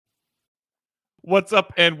What's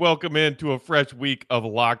up, and welcome into a fresh week of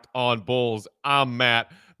Locked On Bulls. I'm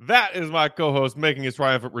Matt. That is my co-host making his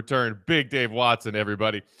triumphant return, Big Dave Watson,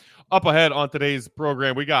 everybody. Up ahead on today's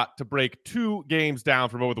program, we got to break 2 games down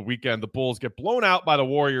from over the weekend. The Bulls get blown out by the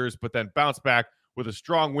Warriors, but then bounce back with a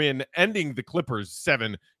strong win, ending the Clippers'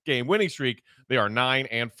 7-game winning streak. They are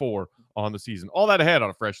 9-4 on the season. All that ahead on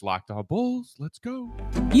a fresh Locked On Bulls. Let's go.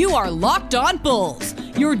 You are Locked On Bulls,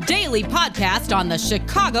 your daily podcast on the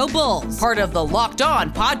Chicago Bulls, part of the Locked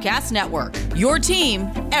On Podcast Network, your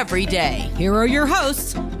team every day. Here are your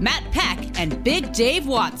hosts, Matt Peck and Big Dave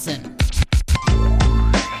Watson.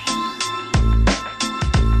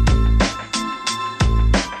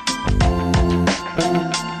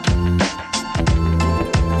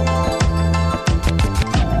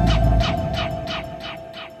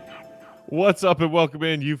 What's up and welcome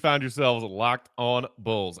in. You found yourselves Locked On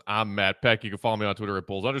Bulls. I'm Matt Peck. You can follow me on Twitter at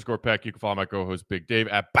Bulls_Peck. You can follow my co-host Big Dave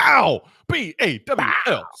at BAWL,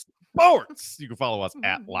 BAWL Sports. You can follow us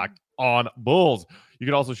at Locked On Bulls. You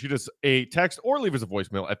can also shoot us a text or leave us a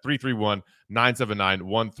voicemail at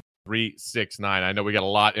 331-979-1369. I know we got a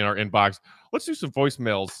lot in our inbox. Let's do some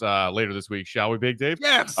voicemails later this week, shall we, Big Dave?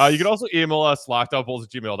 Yes. You can also email us,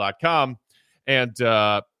 lockedonbulls@gmail.com. And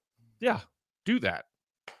do that.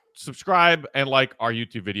 Subscribe and like our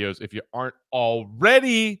YouTube videos if you aren't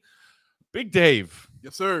already. Big Dave.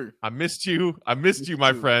 Yes, sir. I missed you,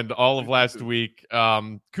 my friend, all of last week.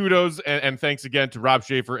 Kudos and thanks again to Rob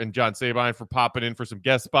Schaefer and John Sabine for popping in for some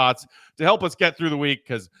guest spots to help us get through the week,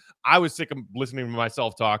 because I was sick of listening to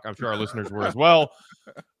myself talk. I'm sure our listeners were as well.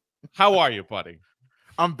 How are you, buddy?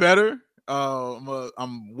 I'm better.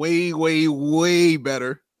 I'm way, way, way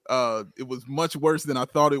better. It was much worse than I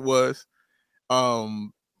thought it was.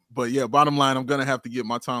 But yeah, bottom line, I'm going to have to get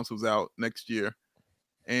my tonsils out next year.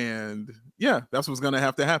 And yeah, that's what's going to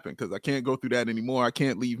have to happen, because I can't go through that anymore. I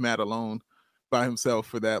can't leave Matt alone by himself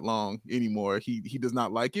for that long anymore. He does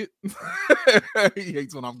not like it. He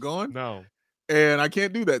hates when I'm gone. No. And I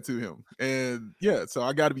can't do that to him. And yeah, so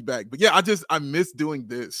I got to be back. But yeah, I miss doing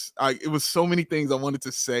this. It was so many things I wanted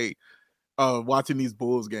to say watching these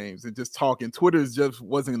Bulls games and just talking. Twitter just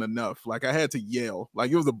wasn't enough. Like, I had to yell.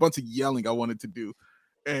 Like, it was a bunch of yelling I wanted to do.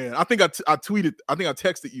 And I think I tweeted, I think I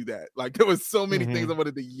texted you that. Like, there was so many things I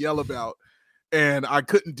wanted to yell about, and I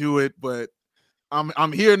couldn't do it. But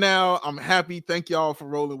I'm here now. I'm happy. Thank y'all for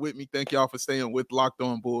rolling with me. Thank y'all for staying with Locked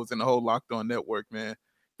On Bulls and the whole Locked On Network, man.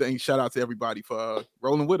 Shout out to everybody for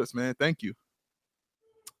rolling with us, man. Thank you.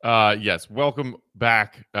 Yes, welcome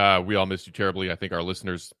back. We all missed you terribly. I think our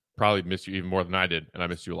listeners probably missed you even more than I did, and I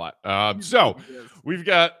missed you a lot. So Yes. we've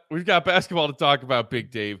got basketball to talk about,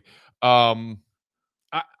 Big Dave.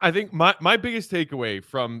 I think my biggest takeaway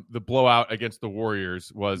from the blowout against the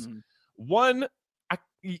Warriors was one,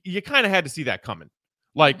 you kind of had to see that coming.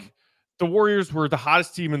 Like, the Warriors were the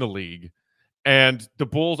hottest team in the league, and the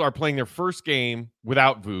Bulls are playing their first game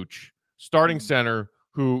without Vucevic, starting center,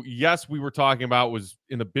 who, yes, we were talking about was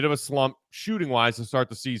in a bit of a slump shooting-wise to start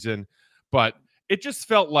the season, but it just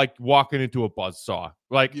felt like walking into a buzzsaw.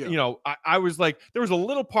 Like, you know, I was like, there was a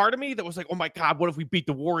little part of me that was like, oh my God, what if we beat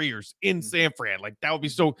the Warriors in San Fran? Like, that would be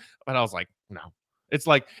so, but I was like, no. It's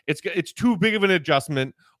like, it's too big of an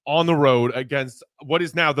adjustment on the road against what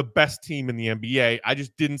is now the best team in the NBA. I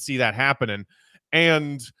just didn't see that happening.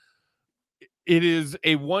 And it is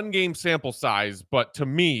a 1-game sample size, but to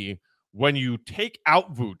me, when you take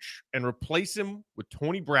out Vooch and replace him with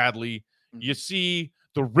Tony Bradley, you see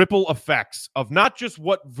the ripple effects of not just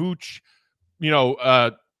what Vooch, no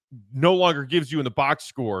longer gives you in the box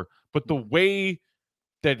score, but the way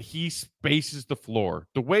that he spaces the floor,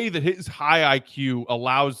 the way that his high IQ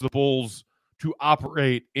allows the Bulls to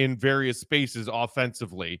operate in various spaces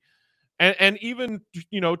offensively. And even,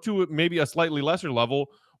 to maybe a slightly lesser level,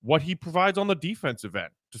 what he provides on the defensive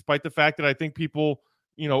end, despite the fact that I think people,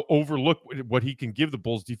 overlook what he can give the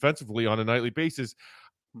Bulls defensively on a nightly basis.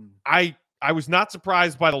 I was not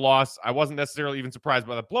surprised by the loss. I wasn't necessarily even surprised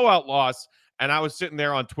by the blowout loss. And I was sitting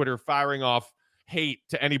there on Twitter firing off hate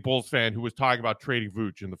to any Bulls fan who was talking about trading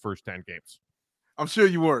Vooch in the first 10 games. I'm sure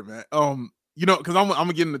you were, man. Because I'm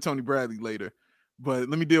gonna get into Tony Bradley later, but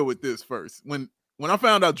let me deal with this first. When I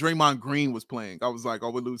found out Draymond Green was playing, I was like, oh,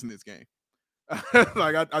 we're losing this game.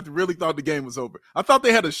 Like, I really thought the game was over. I thought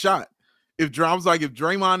they had a shot. I was like, if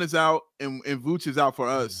Draymond is out and Vooch is out for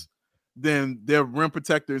us, then they're rim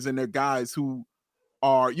protectors and they're guys who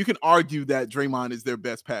are, you can argue that Draymond is their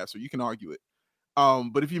best passer. You can argue it.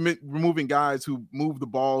 But if you're removing guys who move the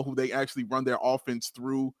ball, who they actually run their offense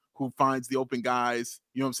through, who finds the open guys,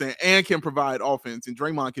 you know what I'm saying, and can provide offense, and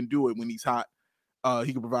Draymond can do it when he's hot.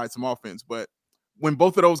 He can provide some offense. But when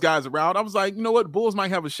both of those guys are out, I was like, you know what? Bulls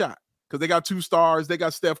might have a shot. because they got 2 stars. They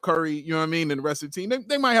got Steph Curry, you know what I mean, and the rest of the team.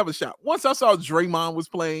 They might have a shot. Once I saw Draymond was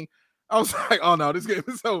playing, I was like, oh no, this game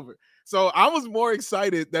is over. So I was more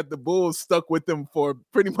excited that the Bulls stuck with them for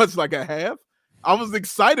pretty much like a half. I was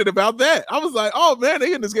excited about that. I was like, oh man,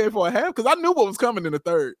 they in this game for a half, because I knew what was coming in the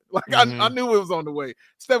third. Like I knew it was on the way.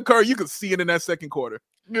 Steph Curry, you could see it in that second quarter.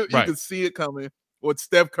 You could see it coming, what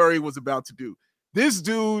Steph Curry was about to do. This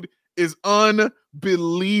dude is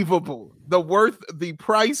unbelievable. The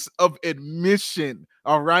price of admission.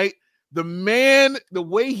 All right. The man, the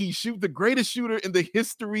way he shoots, the greatest shooter in the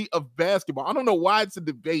history of basketball. I don't know why it's a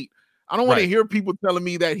debate. I don't want to hear people telling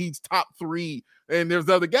me that he's top 3 and there's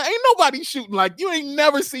other guys. Ain't nobody shooting like you. Ain't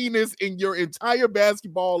never seen this in your entire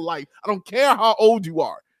basketball life. I don't care how old you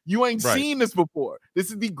are. You ain't seen this before. This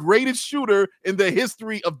is the greatest shooter in the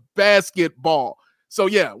history of basketball. So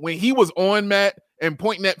yeah, when he was on, Matt, and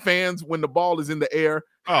pointing at fans when the ball is in the air.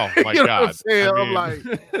 Oh my God. I'm like,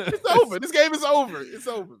 it's over. This game is over. It's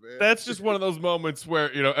over, man. That's just one of those moments where,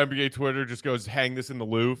 NBA Twitter just goes, hang this in the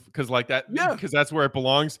Louvre, because like that, because that's where it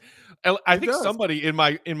belongs. And I think somebody in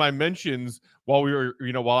my mentions while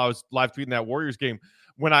I was live tweeting that Warriors game,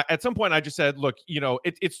 when at some point I just said, look,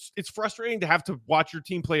 it's frustrating to have to watch your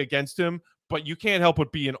team play against him, but you can't help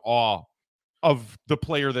but be in awe of the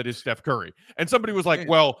player that is Steph Curry. And somebody was like,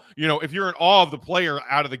 well, if you're in awe of the player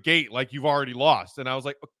out of the gate, like you've already lost. And I was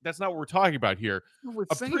like, that's not what we're talking about here.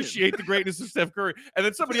 Appreciate the greatness of Steph Curry. And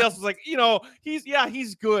then somebody else was like,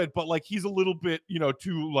 he's good, but like he's a little bit,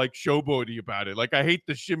 too like showboaty about it. Like I hate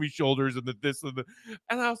the shimmy shoulders and the this and the,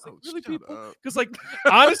 and I was like, really, people? Because like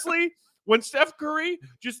honestly, when Steph Curry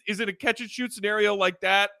just is in a catch and shoot scenario like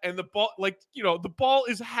that, and the ball, the ball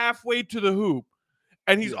is halfway to the hoop,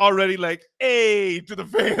 and he's already like, hey, to the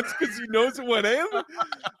fans because he knows it went in.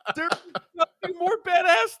 There's nothing more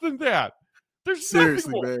badass than that. There's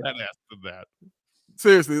nothing more badass than that.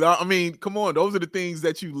 Seriously, I mean, come on. Those are the things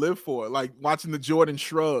that you live for, like watching the Jordan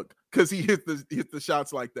shrug because he hit the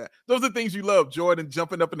shots like that. Those are the things you love. Jordan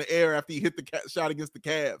jumping up in the air after he hit the shot against the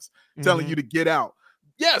Cavs, telling you to get out.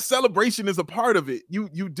 Yeah, celebration is a part of it.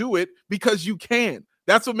 You do it because you can.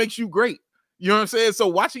 That's what makes you great. You know what I'm saying? So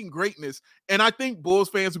watching greatness, and I think Bulls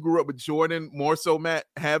fans who grew up with Jordan more so, Matt,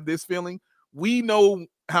 have this feeling. We know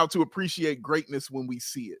how to appreciate greatness when we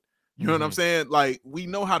see it. You know what I'm saying? Like, we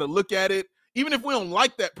know how to look at it. Even if we don't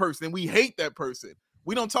like that person and we hate that person,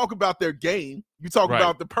 we don't talk about their game. You talk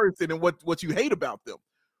about the person and what you hate about them.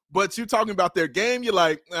 But you're talking about their game, you're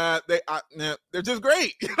like, they're just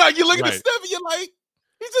great. Like, you look at the stuff and you're like,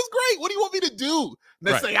 he's just great. What do you want me to do?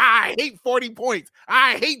 And they say, I hate 40 points.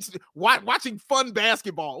 I hate watching fun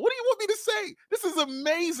basketball. What do you want me to say? This is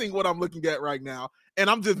amazing what I'm looking at right now. And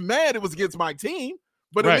I'm just mad it was against my team.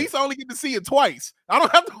 But at least I only get to see it twice. I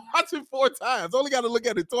don't have to watch it 4 times. I only got to look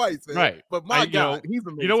at it twice. Man. Right. But my God, he's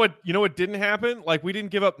amazing. You know what didn't happen? Like, we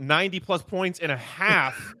didn't give up 90+ points in a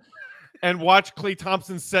half and watch Klay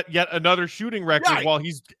Thompson set yet another shooting record while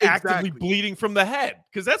he's actively bleeding from the head.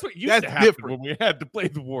 Because that's what used to happen when we had to play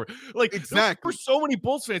the war. Like, for so many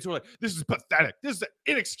Bulls fans who are like, this is pathetic. This is an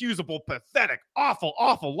inexcusable, pathetic, awful,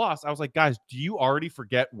 awful loss. I was like, guys, do you already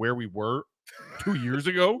forget where we were 2 years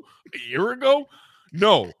ago? A year ago?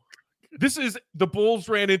 No. This is the Bulls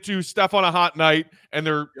ran into Steph on a hot night, and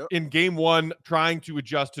they're in game 1 trying to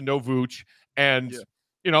adjust to no Vooch. And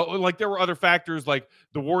like there were other factors, like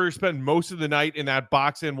the Warriors spent most of the night in that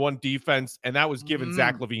box and 1 defense, and that was giving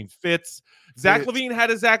Zach LaVine fits. Zach LaVine had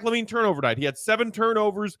a Zach LaVine turnover night. He had 7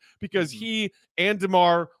 turnovers because he and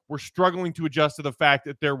DeMar were struggling to adjust to the fact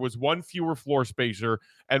that there was 1 fewer floor spacer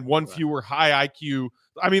and 1 fewer high IQ.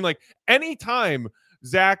 I mean, like anytime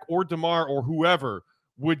Zach or DeMar or whoever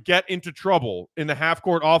would get into trouble in the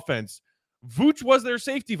half-court offense, Vooch was their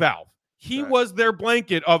safety valve. He was their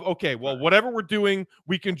blanket of, okay, well, whatever we're doing,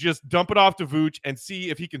 we can just dump it off to Vooch and see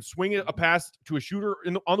if he can swing it a pass to a shooter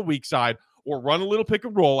on the weak side, or run a little pick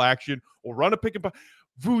and roll action, or run a pick and pop.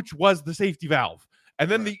 Vooch was the safety valve.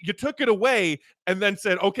 And then you took it away and then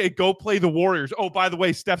said, okay, go play the Warriors. Oh, by the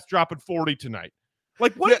way, Steph's dropping 40 tonight.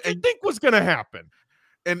 Like, what did you think was going to happen?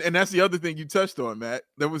 And that's the other thing you touched on, Matt.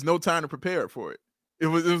 There was no time to prepare for it. It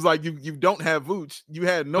was like you don't have Vooch. You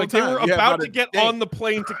had no time. They were about to get on the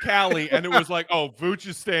plane to Cali, and it was like, oh, Vooch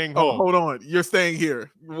is staying home. Oh, hold on. You're staying here.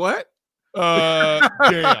 What?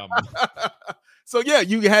 Damn. So, yeah,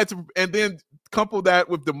 you had to, and then couple that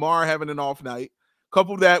with DeMar having an off night.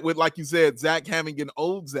 Couple that with, like you said, Zach having an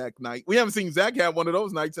old Zach night. We haven't seen Zach have one of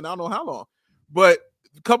those nights in I don't know how long. But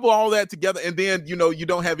couple all that together, and then, you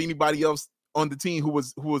don't have anybody else on the team who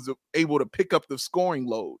was able to pick up the scoring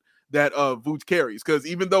load that Vooch carries. Because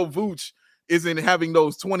even though Vooch isn't having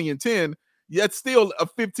those 20 and 10, That's still a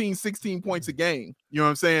 15, 16 points a game. You know what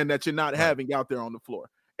I'm saying? That you're not having out there on the floor.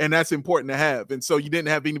 And that's important to have. And so you didn't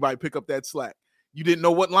have anybody pick up that slack. You didn't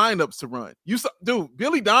know what lineups to run. Dude,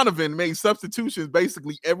 Billy Donovan made substitutions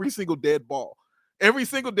basically every single dead ball. Every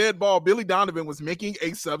single dead ball, Billy Donovan was making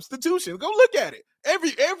a substitution. Go look at it.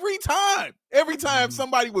 Every time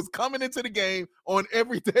somebody was coming into the game on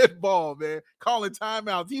every dead ball, man, calling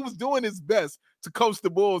timeouts. He was doing his best to coach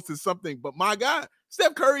the Bulls to something. But my God,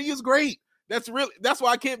 Steph Curry is great. That's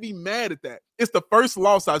why I can't be mad at that. It's the first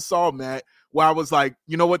loss I saw, Matt, where I was like,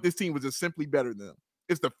 you know what? This team was just simply better than them.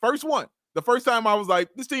 It's the first one. The first time I was like,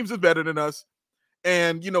 this team's just better than us.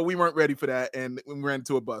 And, we weren't ready for that. And we ran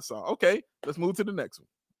into a buzzsaw. Okay, let's move to the next one.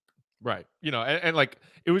 Right. And like,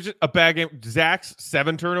 it was just a bad game. Zach's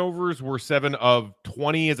 7 turnovers were 7 of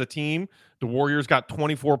 20 as a team. The Warriors got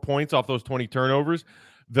 24 points off those 20 turnovers.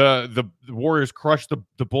 The Warriors crushed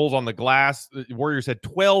the Bulls on the glass. The Warriors had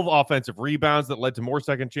 12 offensive rebounds that led to more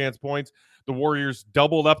second chance points. The Warriors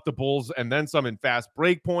doubled up the Bulls and then some in fast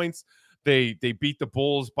break points. They beat the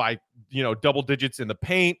Bulls by, double digits in the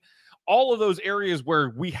paint. All of those areas where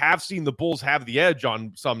we have seen the Bulls have the edge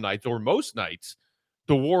on some nights or most nights,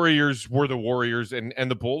 the Warriors were the Warriors and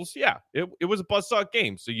the Bulls. Yeah, it was a buzzsaw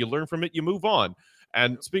game. So you learn from it, you move on.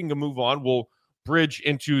 And speaking of move on, we'll bridge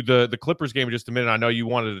into the Clippers game in just a minute. I know you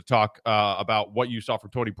wanted to talk about what you saw from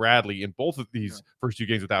Tony Bradley in both of these first 2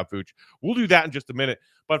 games without Vooch. We'll do that in just a minute.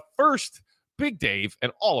 But first, Big Dave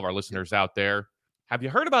and all of our listeners out there, have you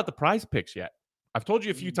heard about the Prize Picks yet? I've told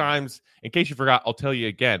you a few times. In case you forgot, I'll tell you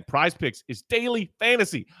again. Prize Picks is daily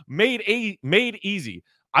fantasy made easy.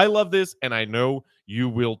 I love this, and I know you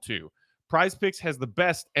will too. Prize Picks has the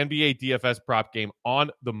best NBA DFS prop game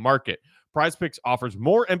on the market. Prize Picks offers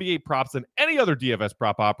more NBA props than any other DFS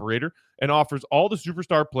prop operator and offers all the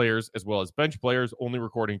superstar players as well as bench players, only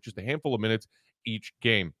recording just a handful of minutes each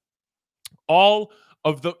game. All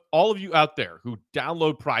of you out there who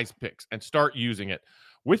download Prize Picks and start using it,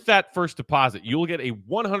 with that first deposit, you'll get a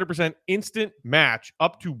 100% instant match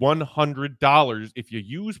up to $100 if you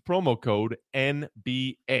use promo code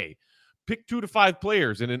NBA. Pick 2 to 5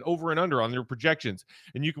 players and an over and under on your projections,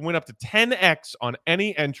 and you can win up to 10x on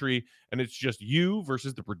any entry, and it's just you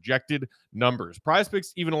versus the projected numbers. Prize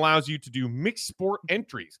Picks even allows you to do mixed sport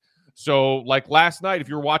entries. So, like last night, if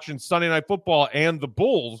you're watching Sunday Night Football and the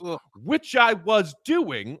Bulls, which I was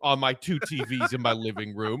doing on my 2 TVs in my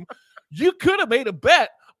living room, you could have made a bet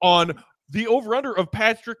on the over-under of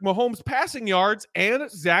Patrick Mahomes' passing yards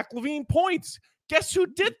and Zach LaVine points. Guess who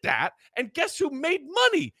did that? And guess who made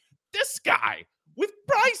money? This guy with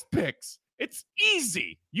Prize Picks. It's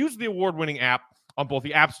easy. Use the award-winning app on both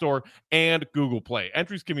the App Store and Google Play.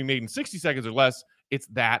 Entries can be made in 60 seconds or less. It's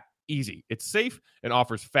that easy. It's safe and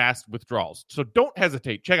offers fast withdrawals. So don't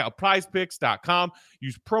hesitate. Check out prizepicks.com.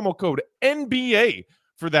 Use promo code NBA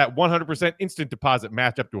for that 100% instant deposit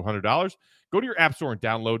match up to $100. Go to your app store and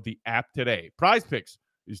download the app today. Prize Picks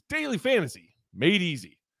is daily fantasy made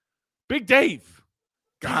easy. Big Dave,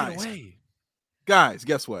 guys,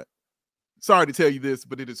 guess what? Sorry to tell you this,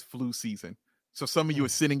 but it is flu season. So some of you are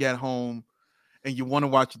sitting at home and you want to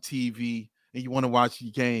watch your TV and you want to watch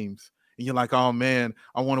your games. And you're like, oh, man,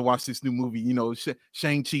 I want to watch this new movie.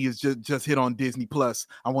 Shang-Chi is just hit on Disney Plus.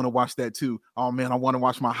 I want to watch that too. Oh, man, I want to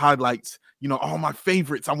watch my highlights. All my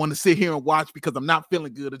favorites. I want to sit here and watch because I'm not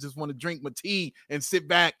feeling good. I just want to drink my tea and sit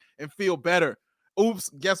back and feel better. Oops,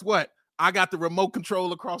 guess what? I got the remote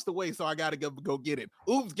control across the way, so I got to go get it.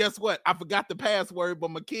 Oops, guess what? I forgot the password,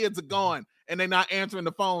 but my kids are gone and they're not answering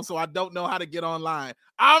the phone, so I don't know how to get online.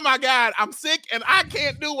 Oh, my God, I'm sick and I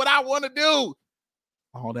can't do what I want to do.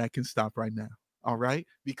 All that can stop right now, all right?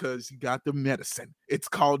 Because you got the medicine. It's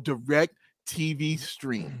called Direct TV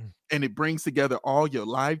Stream, and it brings together all your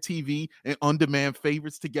live TV and on-demand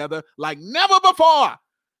favorites together like never before.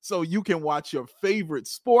 So you can watch your favorite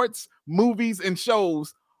sports, movies, and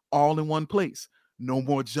shows all in one place. No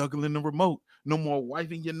more juggling the remote. No more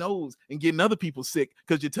wiping your nose and getting other people sick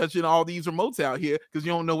because you're touching all these remotes out here because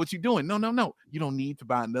you don't know what you're doing. No. You don't need to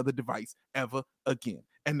buy another device ever again.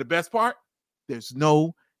 And the best part, there's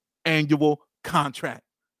no annual contract.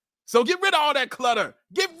 So get rid of all that clutter.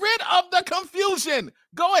 Get rid of the confusion.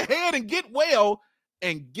 Go ahead and get well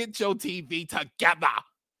and get your TV together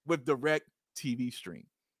with Direct TV Stream.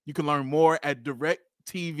 You can learn more at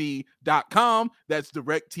directtv.com. That's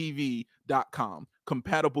directtv.com.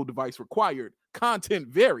 Compatible device required. Content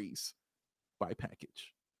varies by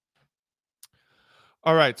package.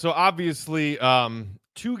 All right. So obviously,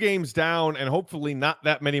 2 games down and hopefully not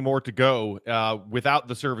that many more to go without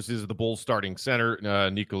the services of the Bulls starting center,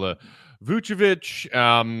 Nikola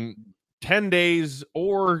Vucevic. 10 days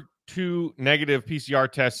or 2 negative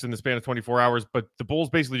PCR tests in the span of 24 hours, but the Bulls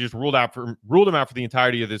basically just ruled him out for the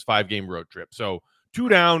entirety of this 5-game road trip. So 2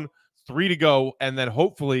 down, 3 to go, and then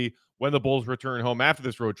hopefully when the Bulls return home after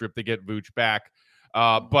this road trip, they get Vooch back.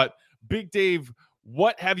 But Big Dave,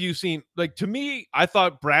 what have you seen? Like, to me, I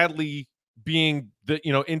thought Bradley being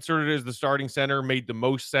inserted as the starting center made the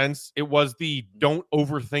most sense. It was the don't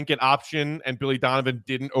overthink it option, and Billy Donovan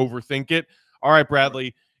didn't overthink it. All right,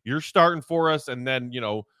 Bradley, you're starting for us, and then,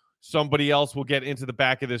 somebody else will get into the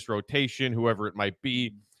back of this rotation, whoever it might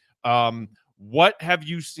be. What have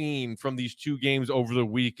you seen from these 2 games over the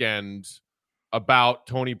weekend about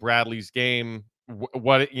Tony Bradley's game?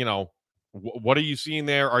 What are you seeing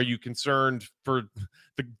there? Are you concerned for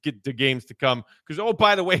the games to come? Because, oh,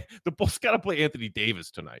 by the way, the Bulls got to play Anthony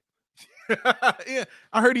Davis tonight. Yeah,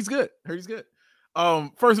 I heard he's good.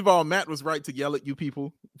 First of all, Matt was right to yell at you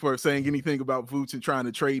people for saying anything about Vooch and trying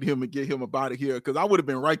to trade him and get him up out of here, because I would have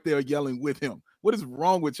been right there yelling with him. What is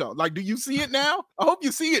wrong with y'all? Like, do you see it now? I hope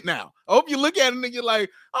you see it now. I hope you look at it and you're like,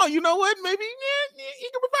 oh, you know what? Maybe he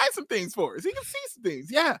can provide some things for us. He can see some things.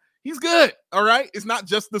 Yeah, he's good. All right. It's not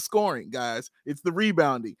just the scoring, guys. It's the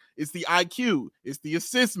rebounding. It's the IQ. It's the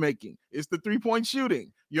assist making. It's the 3-point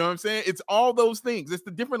shooting. You know what I'm saying? It's all those things. It's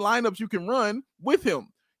the different lineups you can run with him.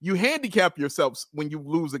 You handicap yourselves when you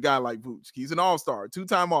lose a guy like Vooch. He's an all-star,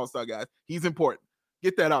 2-time all-star, guys. He's important.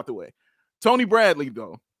 Get that out the way. Tony Bradley,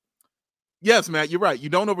 though. Yes, Matt, you're right. You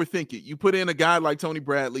don't overthink it. You put in a guy like Tony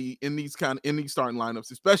Bradley in these starting lineups,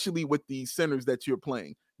 especially with the centers that you're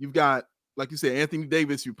playing. You've got, like you said, Anthony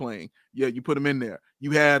Davis you're playing. Yeah, you put him in there. You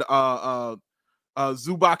had Zubac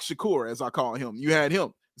Shakur, as I call him. You had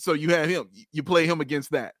him. So you had him. You play him against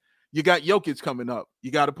that. You got Jokic coming up. You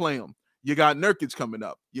got to play him. You got Nurkic coming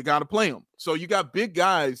up. You got to play him. So you got big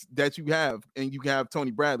guys that you have, and you have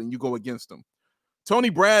Tony Bradley, and you go against them.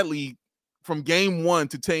 Tony Bradley, from game 1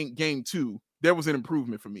 to game 2, there was an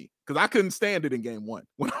improvement for me, because I couldn't stand it in game 1.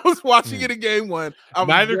 When I was watching it in game 1, I was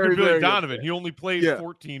neither very, could Billy very Donovan. upset. He only played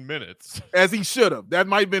 14 minutes. As he should have. That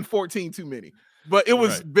might have been 14 too many. But it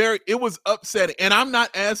was it was upsetting. And I'm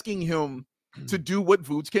not asking him to do what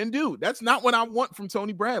Vooch can do. That's not what I want from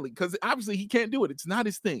Tony Bradley, because obviously he can't do it. It's not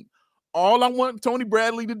his thing. All I want Tony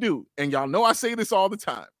Bradley to do, and y'all know I say this all the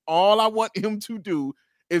time, all I want him to do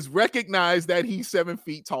is recognize that he's 7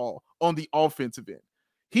 feet tall on the offensive end.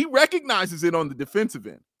 He recognizes it on the defensive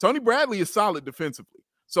end. Tony Bradley is solid defensively.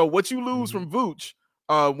 So what you lose from Vooch,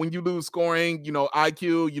 when you lose scoring,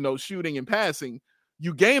 IQ, shooting and passing,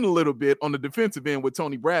 you gain a little bit on the defensive end with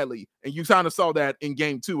Tony Bradley, and you kind of saw that in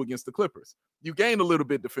game 2 against the Clippers. You gained a little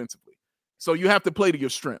bit defensively. So you have to play to your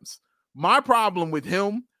strengths. My problem with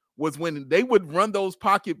him was when they would run those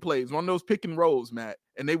pocket plays, run those pick and rolls, Matt,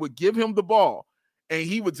 and they would give him the ball, and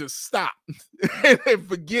he would just stop and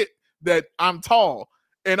forget that I'm tall,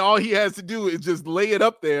 and all he has to do is just lay it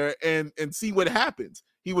up there and see what happens.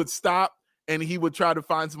 He would stop, and he would try to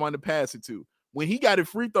find someone to pass it to. When he got his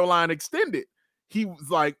free throw line extended, he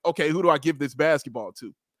was like, okay, who do I give this basketball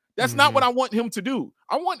to? That's not what I want him to do.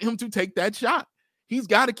 I want him to take that shot. He's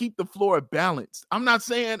got to keep the floor balanced. I'm not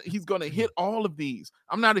saying he's going to hit all of these.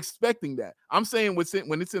 I'm not expecting that. I'm saying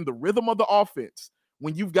when it's in the rhythm of the offense,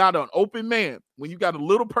 when you've got an open man, when you got a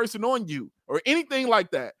little person on you or anything like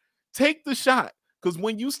that, take the shot. Because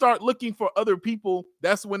when you start looking for other people,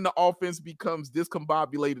 that's when the offense becomes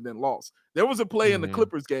discombobulated and lost. There was a play in the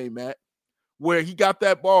Clippers game, Matt, where he got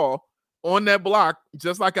that ball on that block,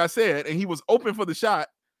 just like I said, and he was open for the shot,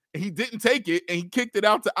 and he didn't take it, and he kicked it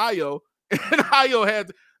out to Ayo. And Ayo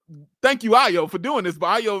had, thank you, Ayo, for doing this.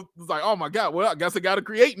 But Ayo was like, oh, my God, well, I guess I got to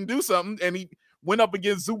create and do something. And he went up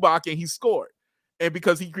against Zubac, and he scored. And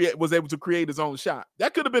because he was able to create his own shot.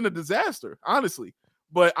 That could have been a disaster, honestly.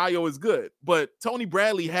 But Ayo is good. But Tony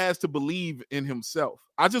Bradley has to believe in himself.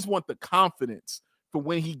 I just want the confidence for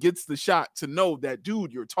when he gets the shot to know that,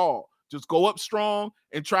 dude, you're tall. Just go up strong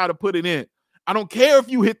and try to put it in. I don't care if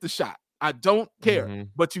you hit the shot. I don't care.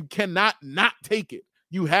 But you cannot not take it.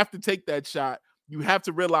 You have to take that shot. You have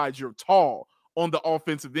to realize you're tall on the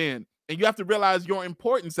offensive end, and you have to realize your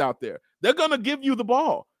importance out there. They're going to give you the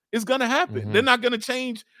ball. It's going to happen. They're not going to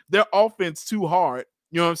change their offense too hard,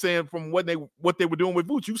 you know what I'm saying, from what they were doing with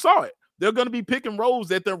Vooch. You saw it. They're going to be picking rolls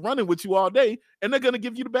that they're running with you all day, and they're going to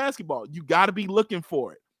give you the basketball. You got to be looking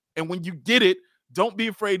for it. And when you get it, don't be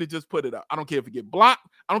afraid to just put it up. I don't care if you get blocked.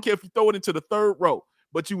 I don't care if you throw it into the third row,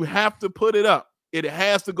 but you have to put it up. It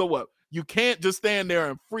has to go up. You can't just stand there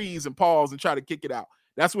and freeze and pause and try to kick it out.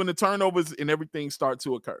 That's when the turnovers and everything start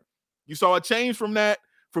to occur. You saw a change from that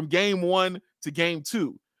from game 1 to game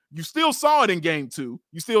 2. You still saw it in game 2.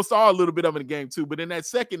 You still saw a little bit of it in game 2, but in that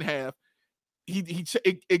second half,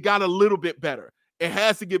 it got a little bit better. it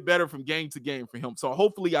has to get better from game to game for him. So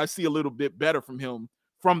hopefully I see a little bit better from him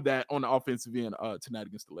from that on the offensive end tonight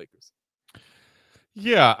against the Lakers.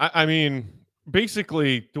 Yeah, I mean,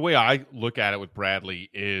 basically the way I look at it with Bradley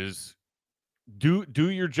is do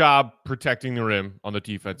your job protecting the rim on the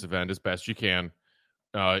defensive end as best you can.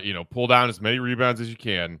 Pull down as many rebounds as you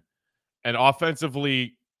can, and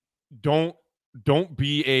offensively, don't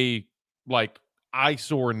be a like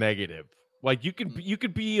eyesore negative. Like you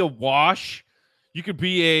could be a wash, you could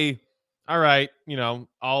be a all right.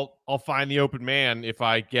 I'll find the open man if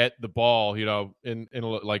I get the ball. In a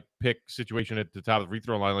like pick situation at the top of the free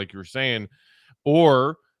throw line, like you were saying,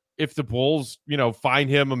 or if the Bulls find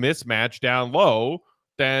him a mismatch down low,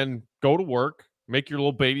 then go to work. Make your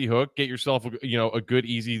little baby hook, get yourself a good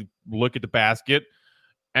easy look at the basket,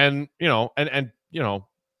 and don't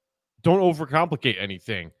overcomplicate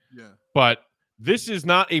anything. Yeah. But this is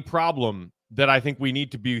not a problem that I think we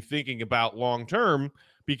need to be thinking about long term,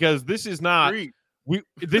 because this is not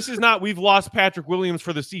we've lost Patrick Williams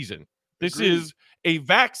for the season. This is a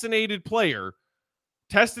vaccinated player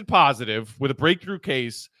tested positive with a breakthrough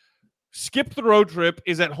case, skipped the road trip,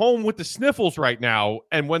 is at home with the sniffles right now,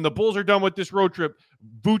 and when the Bulls are done with this road trip,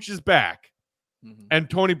 Vooch is back. Mm-hmm. And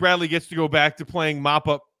Tony Bradley gets to go back to playing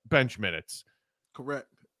mop-up bench minutes. Correct.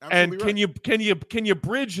 Absolutely. And can you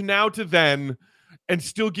bridge now to then and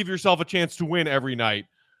still give yourself a chance to win every night?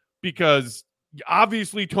 Because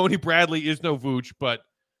obviously Tony Bradley is no Vooch, but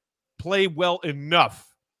play well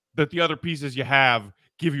enough that the other pieces you have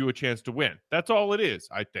give you a chance to win. That's all it is,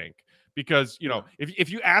 I think. Because, if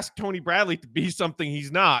you ask Tony Bradley to be something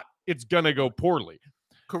he's not, it's going to go poorly.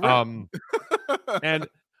 Correct. And,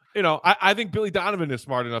 I think Billy Donovan is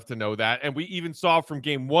smart enough to know that. And we even saw from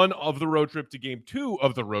game 1 of the road trip to game 2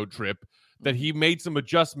 of the road trip that he made some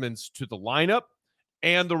adjustments to the lineup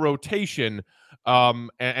and the rotation.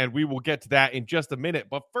 And we will get to that in just a minute.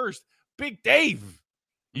 But first, Big Dave.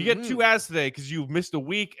 You get 2 ads today because you've missed a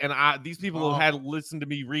week, and these people have had listened to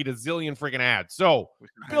me read a zillion freaking ads. So,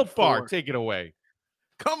 Built Bar, take it away.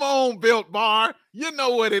 Come on, Built Bar. You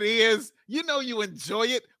know what it is. You know you enjoy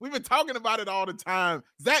it. We've been talking about it all the time.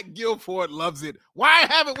 Zach Guilford loves it. Why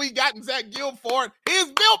haven't we gotten Zach Guilford his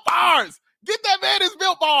Built Bars? Get that man his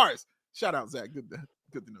Built Bars. Shout out, Zach. Good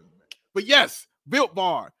to know you, man. But yes, Built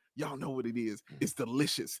Bar. Y'all know what it is. It's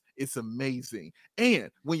delicious. It's amazing.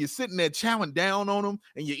 And when you're sitting there chowing down on them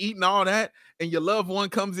and you're eating all that and your loved one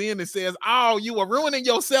comes in and says, oh, you are ruining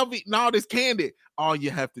yourself eating all this candy, all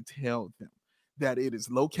you have to tell them that it is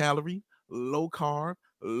low calorie, low carb,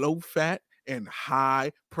 low fat, and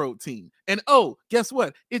high protein. And guess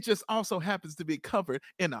what? It just also happens to be covered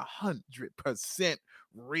in 100%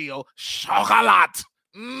 real chocolate.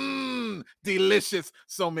 Delicious.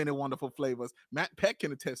 So many wonderful flavors. Matt Peck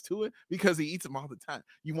can attest to it because he eats them all the time.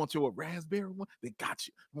 You want your raspberry one? They got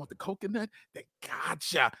you. You want the coconut? They got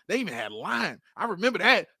you. They even had lime. I remember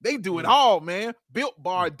that. They do it all, man. Built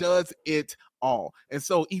Bar does it all. And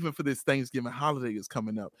so even for this Thanksgiving holiday is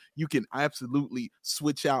coming up, you can absolutely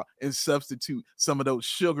switch out and substitute some of those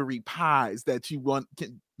sugary pies that you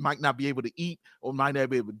might not be able to eat or might not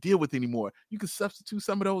be able to deal with anymore. You can substitute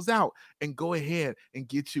some of those out and go ahead and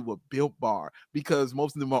get you a Built Bar, because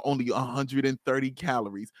most of them are only 130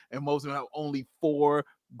 calories and most of them have only 4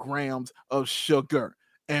 grams of sugar.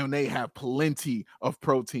 And they have plenty of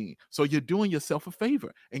protein. So you're doing yourself a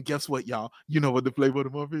favor. And guess what, y'all? You know what the flavor of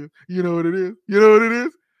the muffin is? You know what it is? You know what it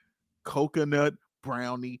is? Coconut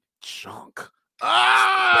brownie chunk. Best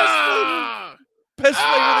flavor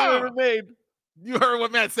they ever made. You heard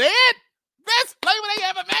what Matt said? Best flavor they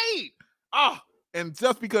ever made. And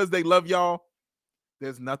just because they love y'all,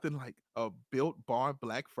 there's nothing like a Built Bar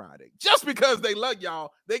Black Friday. Just because they love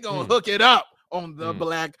y'all, they gonna hook it up on the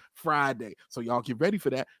Black Friday. So y'all get ready for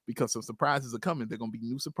that, because some surprises are coming. They're going to be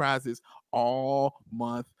new surprises all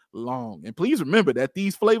month long. And please remember that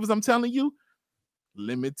these flavors I'm telling you,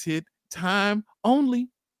 limited time only.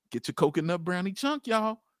 Get your coconut brownie chunk,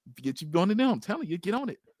 y'all. Get you going in there. I'm telling you, get on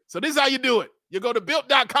it. So this is how you do it. You go to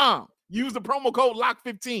built.com, use the promo code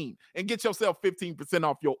LOCK15 and get yourself 15%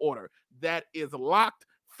 off your order. That is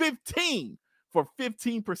LOCKed15 for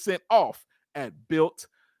 15% off at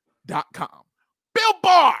built.com. Built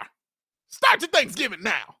Bar. Start your Thanksgiving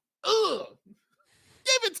now. Give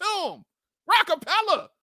it to them. Rockapella.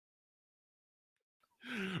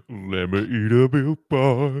 Let me eat a Built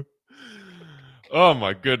Bar. Oh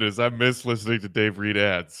my goodness, I miss listening to Dave read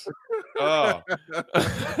ads. Oh.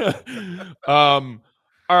 All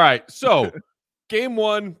right, so game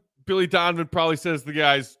 1, Billy Donovan probably says to the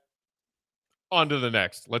guys, on to the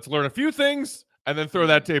next. Let's learn a few things and then throw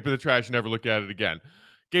that tape in the trash and never look at it again.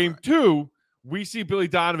 Game 2, we see Billy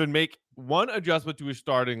Donovan make one adjustment to his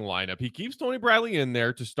starting lineup. He keeps Tony Bradley in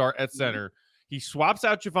there to start at center. He swaps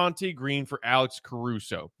out Javonte Green for Alex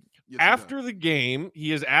Caruso. Yes, After the game,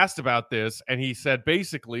 he is asked about this, and he said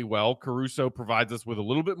basically, well, Caruso provides us with a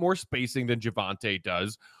little bit more spacing than Javonte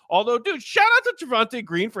does. Although, dude, shout out to Javonte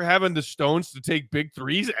Green for having the stones to take big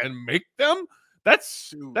threes and make them.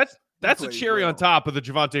 That's a cherry on top of the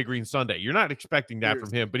Javonte Green Sunday. You're not expecting that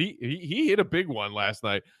from him, but he hit a big one last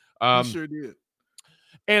night. He sure did.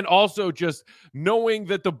 And also just knowing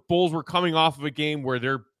that the Bulls were coming off of a game where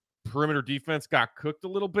their perimeter defense got cooked a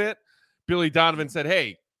little bit, Billy Donovan said,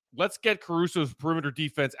 hey, let's get Caruso's perimeter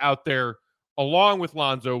defense out there along with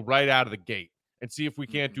Lonzo right out of the gate and see if we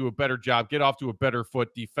can't do a better job, get off to a better foot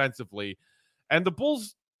defensively. And the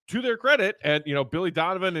Bulls, to their credit, and, Billy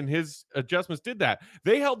Donovan and his adjustments did that.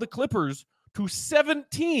 They held the Clippers to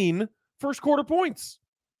 17 first quarter points.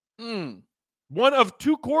 One of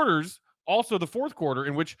two quarters, also the fourth quarter,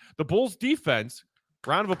 in which the Bulls defense,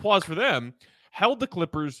 round of applause for them, held the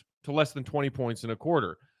Clippers to less than 20 points in a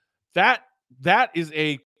quarter. That is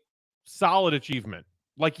a solid achievement.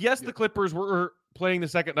 Like, yes, the Clippers were playing the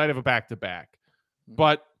second night of a back-to-back,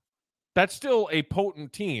 but that's still a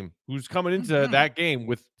potent team who's coming into that game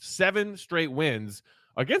with 7 straight wins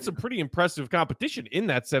against some pretty impressive competition in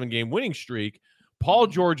that 7-game winning streak. Paul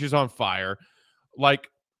George is on fire. Like,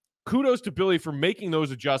 kudos to Billy for making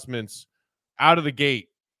those adjustments out of the gate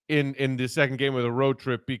in the second game of the road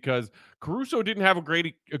trip, because Caruso didn't have a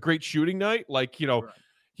great shooting night. Like, he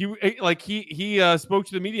spoke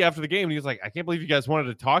to the media after the game and he was like, I can't believe you guys wanted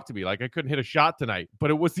to talk to me. Like, I couldn't hit a shot tonight. But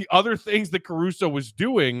it was the other things that Caruso was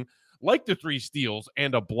doing, like the 3 steals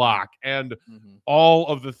and a block and all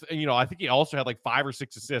of the I think he also had like 5 or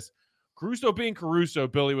 6 assists. Caruso being Caruso,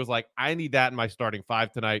 Billy was like, I need that in my starting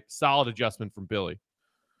 5 tonight. Solid adjustment from Billy.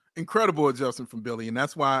 Incredible adjustment from Billy, and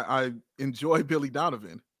that's why I enjoy Billy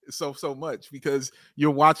Donovan so much, because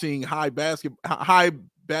you're watching high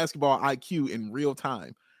basketball IQ in real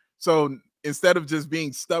time. So instead of just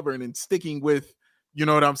being stubborn and sticking with, you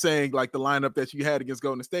know what I'm saying, like the lineup that you had against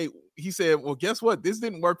Golden State, he said, well, guess what? This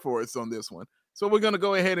didn't work for us on this one. So we're going to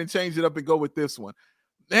go ahead and change it up and go with this one.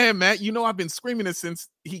 Man, Matt, I've been screaming it since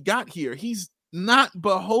he got here. He's not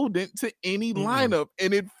beholden to any lineup,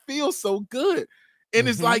 and it feels so good. And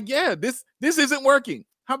it's like, this isn't working.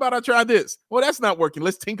 How about I try this? Well, that's not working.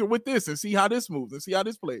 Let's tinker with this and see how this moves and see how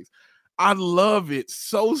this plays. I love it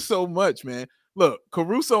so much, man. Look,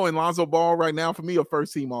 Caruso and Lonzo Ball right now, for me, are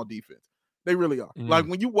first team all defense. They really are. Like,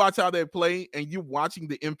 when you watch how they play and you're watching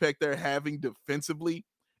the impact they're having defensively,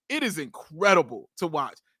 it is incredible to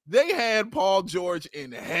watch. They had Paul George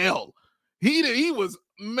in hell. He was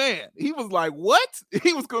like, what?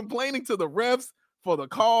 He was complaining to the refs for the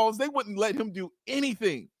calls. They wouldn't let him do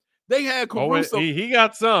anything. They had Caruso. He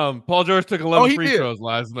got some. Paul George took 11 free throws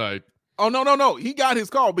last night. Oh, no. He got his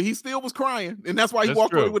call, but he still was crying. And that's why he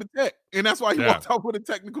walked away with a tech. And that's why he walked off with a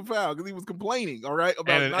technical foul, because he was complaining, all right,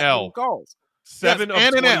 about not getting calls. 7 of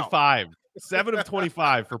 25. 7 of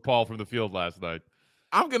 25 for Paul from the field last night.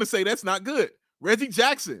 I'm going to say that's not good. Reggie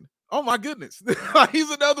Jackson. Oh, my goodness.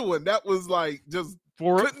 He's another one that was like just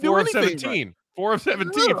 4 of 17. Right. 4 of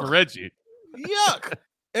 17 for Reggie. Yuck.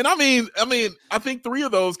 And I mean, I think 3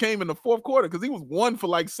 of those came in the fourth quarter, because he was 1 for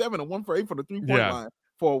like 7 and 1 for 8 for the 3-point line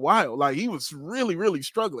for a while. Like, he was really, really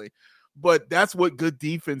struggling. But that's what good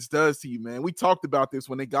defense does to you, man. We talked about this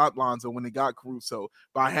when they got Lonzo, when they got Caruso,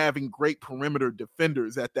 by having great perimeter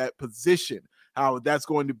defenders at that position, how that's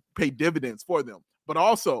going to pay dividends for them. But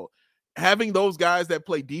also, having those guys that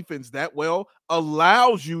play defense that well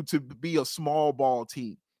allows you to be a small ball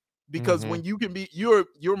team. Because when you can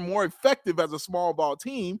you're more effective as a small ball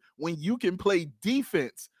team when you can play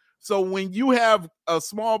defense. So when you have a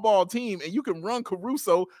small ball team and you can run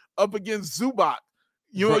Caruso up against Zubac,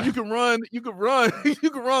 you can run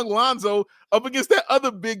Lonzo up against that other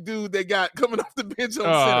big dude they got coming off the bench on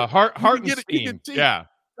center. Hartenstein. Yeah.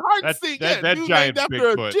 Hartenstein. That dude giant named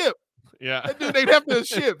after a ship. Yeah. That dude named after a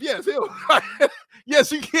ship. Yes.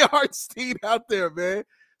 Yes, you get Hartenstein out there, man.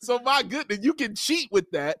 So my goodness, you can cheat with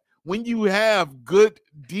that. When you have good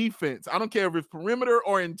defense, I don't care if it's perimeter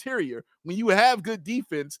or interior, when you have good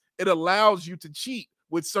defense, it allows you to cheat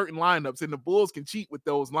with certain lineups, and the Bulls can cheat with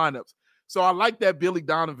those lineups. So I like that Billy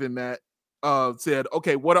Donovan, Matt, said,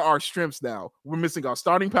 okay, what are our strengths now? We're missing our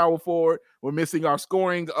starting power forward, we're missing our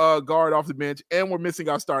scoring guard off the bench, and we're missing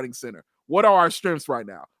our starting center. What are our strengths right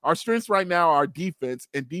now? Our strengths right now are defense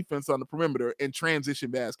and defense on the perimeter and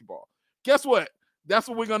transition basketball. Guess what? That's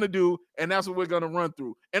what we're going to do, and that's what we're going to run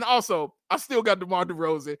through. And also, I still got DeMar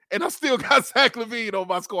DeRozan, and I still got Zach LaVine on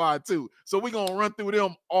my squad too. So we're going to run through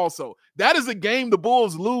them also. That is a game the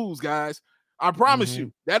Bulls lose, guys. I promise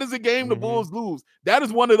you. That is a game the Bulls lose. That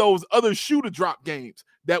is one of those other shooter drop games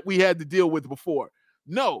that we had to deal with before.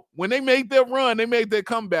 No, when they made their run, they made their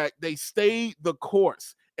comeback, they stayed the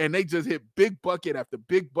course. And they just hit big bucket after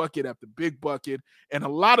big bucket after big bucket. And a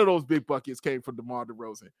lot of those big buckets came from DeMar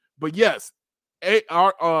DeRozan. But yes,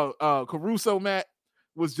 our Caruso, Matt,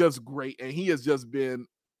 was just great. And he has just been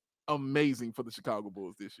amazing for the Chicago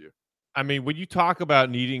Bulls this year. I mean, when you talk about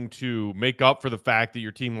needing to make up for the fact that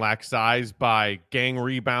your team lacks size by gang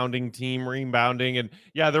rebounding, team rebounding, and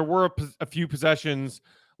yeah, there were a few possessions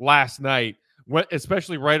last night,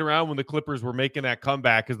 especially right around when the Clippers were making that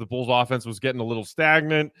comeback because the Bulls offense was getting a little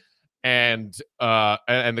stagnant, and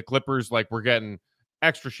the Clippers were getting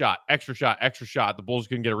extra shot. The Bulls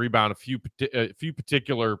couldn't get a rebound. A few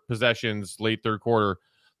particular possessions late third quarter,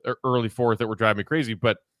 or early fourth that were driving me crazy,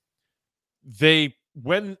 but they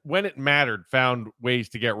when it mattered found ways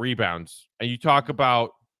to get rebounds. And you talk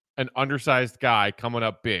about an undersized guy coming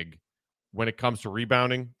up big when it comes to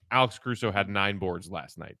rebounding. Alex Caruso had 9 boards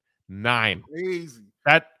last night. 9. Crazy.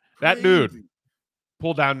 That dude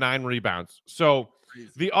pulled down 9 rebounds. So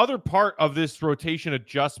the other part of this rotation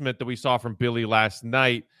adjustment that we saw from Billy last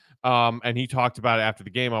night, and he talked about it after the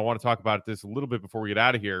game, I want to talk about this a little bit before we get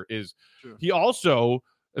out of here, is he also,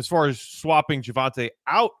 as far as swapping Javonte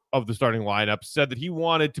out of the starting lineup, said that he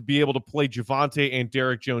wanted to be able to play Javonte and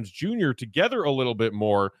Derrick Jones Jr. together a little bit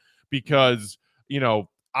more because,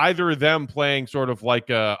 either of them playing sort of like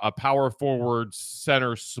a power forward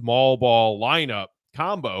center small ball lineup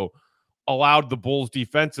combo allowed the Bulls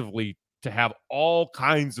defensively to have all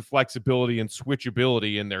kinds of flexibility and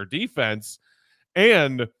switchability in their defense.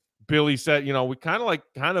 And Billy said, we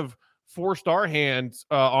kind of forced our hands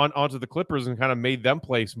onto the Clippers and kind of made them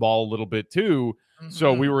play small a little bit too.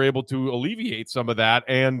 So we were able to alleviate some of that.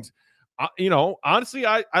 And honestly,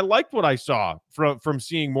 I liked what I saw from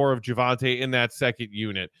seeing more of Javonte in that second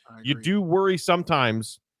unit. You do worry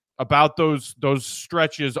sometimes about those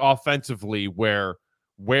stretches offensively where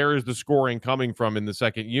is the scoring coming from in the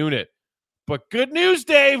second unit. But good news,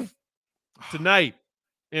 Dave, tonight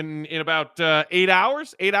in about 8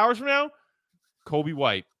 hours from now, Kobe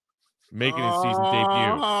White making his season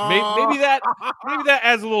debut. Maybe that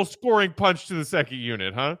adds a little scoring punch to the second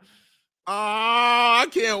unit, huh? I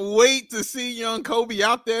can't wait to see young Kobe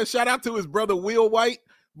out there. Shout out to his brother Will White,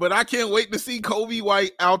 but I can't wait to see Kobe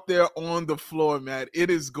White out there on the floor, man. It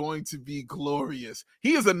is going to be glorious.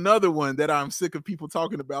 He is another one that I'm sick of people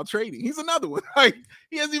talking about trading. He's another one.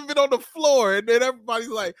 He hasn't even been on the floor, and then everybody's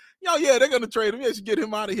like, yeah, they're gonna trade him. Yeah, should get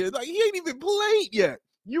him out of here. He ain't even played yet.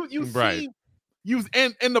 You right. see,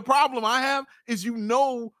 and the problem I have is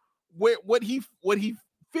what he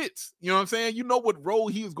fits. You know what I'm saying? You know what role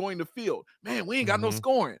he is going to fill. Man, we ain't got no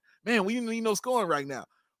scoring. Man, we need no scoring right now.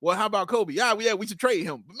 Well, how about Kobe? Yeah, we should trade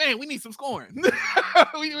him. But man, we need some scoring.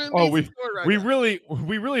 we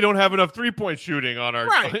really don't have enough 3-point shooting on our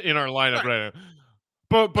in our lineup right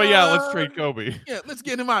now. But yeah, let's trade Kobe. Yeah, let's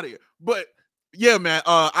get him out of here. But yeah, man.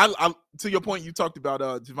 I to your point, you talked about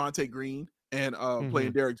Javonte Green and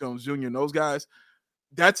playing Derrick Jones Jr. and those guys.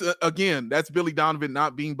 That's that's Billy Donovan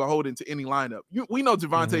not being beholden to any lineup. We know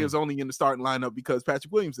Javonte is only in the starting lineup because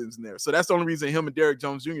Patrick Williams isn't there. So that's the only reason him and Derrick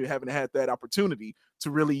Jones Jr. haven't had that opportunity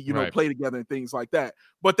to really, play together and things like that.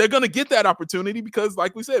 But they're going to get that opportunity because,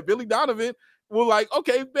 like we said, Billy Donovan will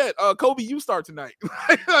okay, bet Kobe, you start tonight.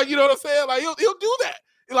 You know what I'm saying? He'll do that.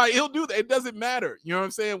 He'll do that. It doesn't matter. You know what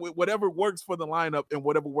I'm saying? Whatever works for the lineup and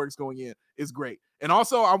whatever works going in is great. And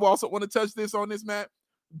also, I also want to touch this on this, Matt.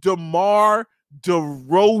 DeMar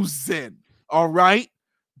DeRozan, all right?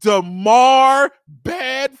 DeMar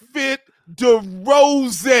Bad Fit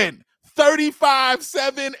DeRozan, 35,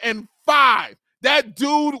 7, and 5. That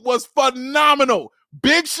dude was phenomenal.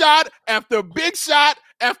 Big shot after big shot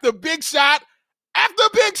after big shot after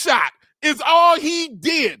big shot is all he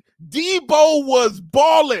did. Debo was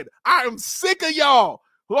balling. I am sick of y'all.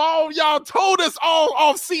 Y'all told us all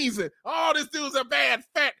off season, this dude's a bad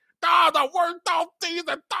fat. The worst off teams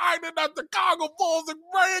are tired in the Chicago Bulls and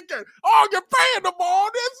ranking. You're paying them all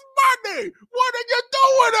this money. What are you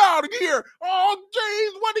doing out here?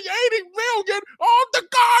 Jeez, what are you, $80 million? The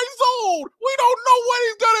guy's old. We don't know what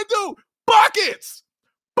he's gonna do. Buckets.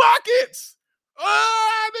 Buckets.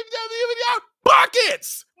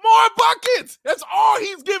 More buckets. That's all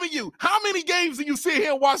he's giving you. How many games do you sit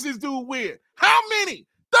here and watch this dude win? How many?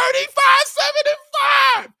 35, 7, and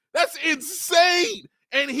 5. That's insane.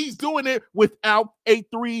 And he's doing it without a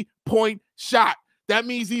 3-point shot. That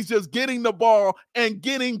means he's just getting the ball and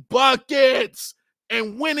getting buckets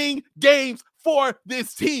and winning games for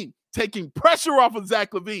this team, taking pressure off of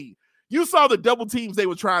Zach LaVine. You saw the double teams they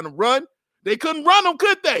were trying to run. They couldn't run them,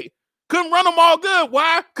 could they? Couldn't run them all good.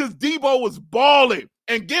 Why? Because Debo was balling.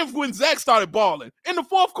 And guess when Zach started balling? In the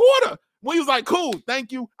fourth quarter. When he was like, cool,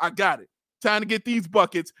 thank you, I got it. Time to get these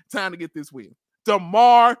buckets. Time to get this win.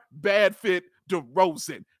 DeMar Bad Fit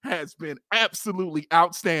DeRozan has been absolutely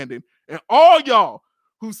outstanding. And all y'all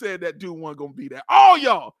who said that dude wasn't going to be there, all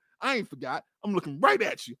y'all, I ain't forgot. I'm looking right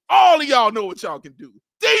at you. All of y'all know what y'all can do.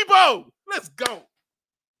 Debo, let's go.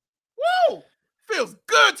 Woo! Feels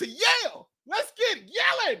good to yell. Let's get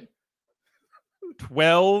yelling.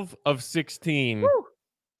 12 of 16.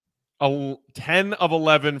 10 of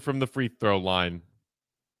 11 from the free throw line.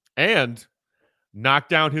 And knocked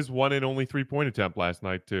down his one and only 3-point attempt last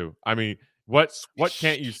night, too. I mean, what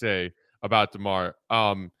can't you say about DeMar?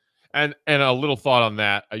 And a little thought on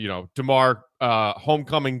that, DeMar,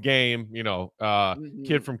 homecoming game,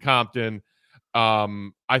 kid from Compton.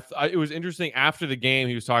 It was interesting after the game.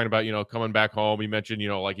 He was talking about, coming back home. He mentioned,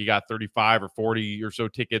 like he got 35 or 40 or so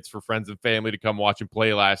tickets for friends and family to come watch him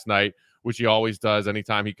play last night, which he always does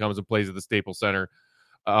anytime he comes and plays at the Staples Center.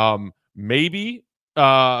 Maybe,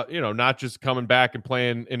 not just coming back and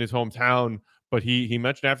playing in his hometown, but he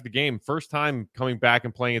mentioned after the game, first time coming back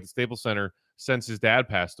and playing at the Staples Center since his dad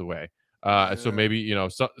passed away. So maybe,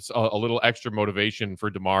 a little extra motivation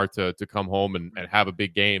for DeMar to come home and have a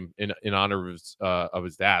big game in honor of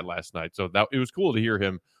his dad last night. So it was cool to hear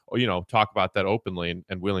him, talk about that openly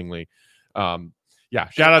and willingly.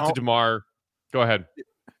 Shout out to DeMar. Go ahead.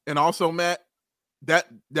 And also, Matt,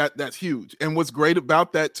 that's huge. And what's great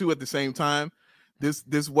about that too, at the same time,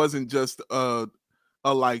 this wasn't just I'm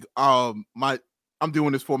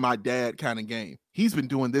doing this for my dad kind of game. He's been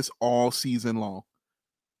doing this all season long.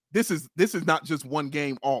 This is not just one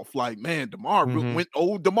game off. Like, man, DeMar went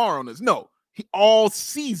old DeMar on us. No, all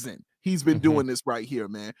season he's been doing this right here,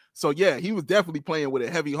 man. So yeah, he was definitely playing with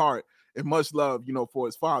a heavy heart and much love, for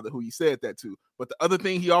his father, who he said that to. But the other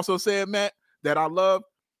thing he also said, Matt, that I love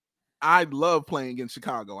playing in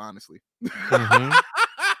Chicago, honestly. He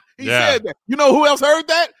said that. You know who else heard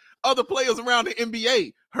that? Other players around the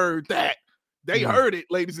NBA heard that. They heard it,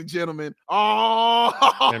 ladies and gentlemen. Oh,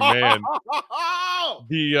 and man,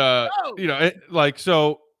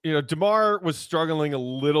 DeMar was struggling a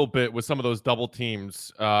little bit with some of those double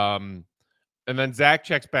teams. And then Zach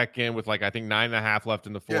checks back in with I think 9.5 left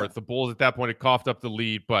in the fourth. Yeah. The Bulls at that point had coughed up the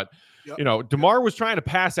lead, but DeMar was trying to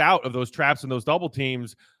pass out of those traps and those double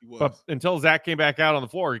teams, but until Zach came back out on the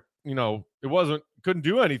floor, it couldn't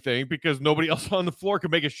do anything because nobody else on the floor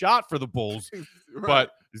could make a shot for the Bulls. Right.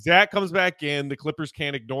 But Zach comes back in. The Clippers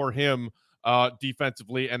can't ignore him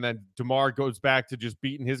defensively, and then DeMar goes back to just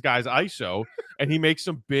beating his guys ISO, and he makes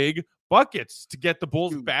some big buckets to get the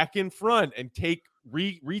Bulls back in front and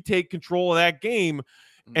retake control of that game.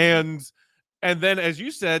 And then, as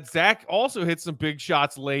you said, Zach also hit some big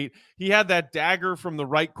shots late. He had that dagger from the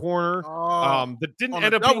right corner that didn't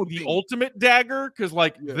end up being the ultimate dagger because,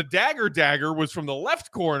 the dagger was from the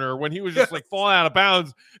left corner when he was just falling out of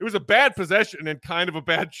bounds. It was a bad possession and kind of a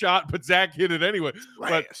bad shot, but Zach hit it anyway.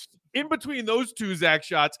 But in between those two Zach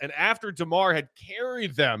shots, and after DeMar had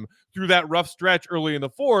carried them through that rough stretch early in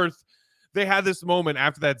the fourth, they had this moment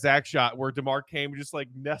after that Zach shot where DeMar came, just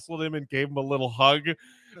nestled him and gave him a little hug.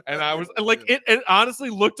 And I was it honestly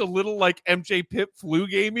looked a little like MJ Pip flu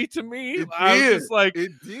gamey to me.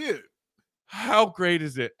 It did. How great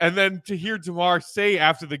is it? And then to hear DeMar say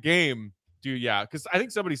after the game, dude, yeah, because I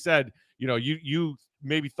think somebody said, you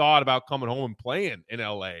maybe thought about coming home and playing in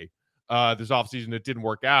LA this offseason. It didn't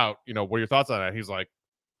work out. What are your thoughts on that? He's like,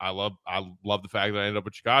 I love the fact that I ended up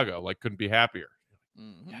in Chicago. Couldn't be happier.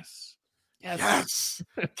 Yes.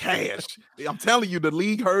 Cash. I'm telling you, the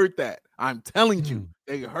league heard that. I'm telling you,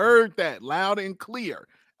 they heard that loud and clear.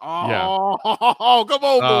 Oh, come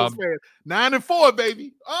on, Bulls fans. 9-4,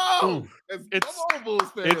 baby. Come on, Bulls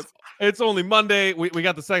fans. It's only Monday. We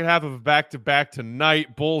got the second half of a back-to-back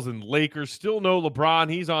tonight. Bulls and Lakers. Still no LeBron.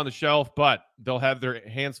 He's on the shelf, but they'll have their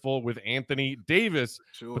hands full with Anthony Davis.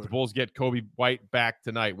 Sure. But the Bulls get Kobe White back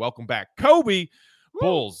tonight. Welcome back, Kobe. Woo.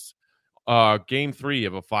 Bulls. Game 3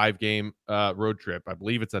 of a 5-game road trip. I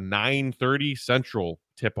believe it's a 9:30 Central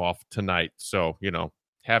tip-off tonight. So,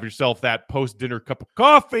 have yourself that post-dinner cup of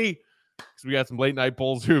coffee because we got some late-night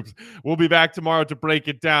Bulls hoops. We'll be back tomorrow to break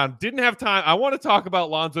it down. Didn't have time. I want to talk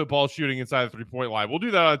about Lonzo Ball shooting inside the three-point line. We'll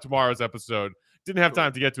do that on tomorrow's episode. Didn't have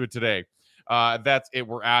time to get to it today. That's it.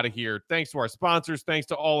 We're out of here. Thanks to our sponsors. Thanks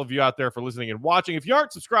to all of you out there for listening and watching. If you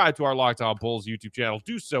aren't subscribed to our Locked On Bulls YouTube channel,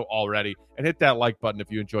 do so already and hit that like button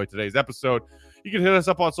if you enjoyed today's episode. You can hit us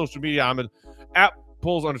up on social media. I'm at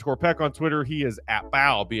Bulls_Peck on Twitter. He is at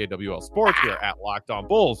Bow, BAWL Sports. We are at Locked On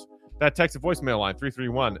Bulls. That text and voicemail line,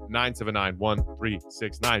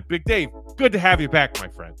 331-979-1369. Big Dave, good to have you back, my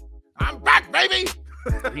friend. I'm back, baby.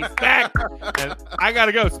 He's back. And I got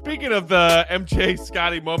to go. Speaking of the MJ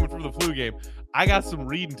Scotty moment from the flu game, I got some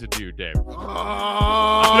reading to do, Dave.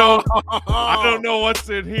 I don't know what's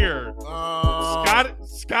in here.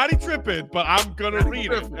 Scotty tripping, but I'm going to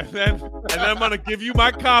read it. And then I'm going to give you my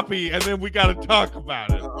copy, and then we got to talk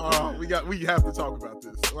about it. We have to talk about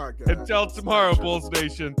this. Until tomorrow, Bulls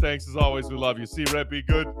Nation. Thanks as always. We love you. See you, Red. Be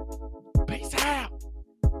good. Peace out.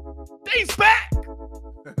 Dave's back.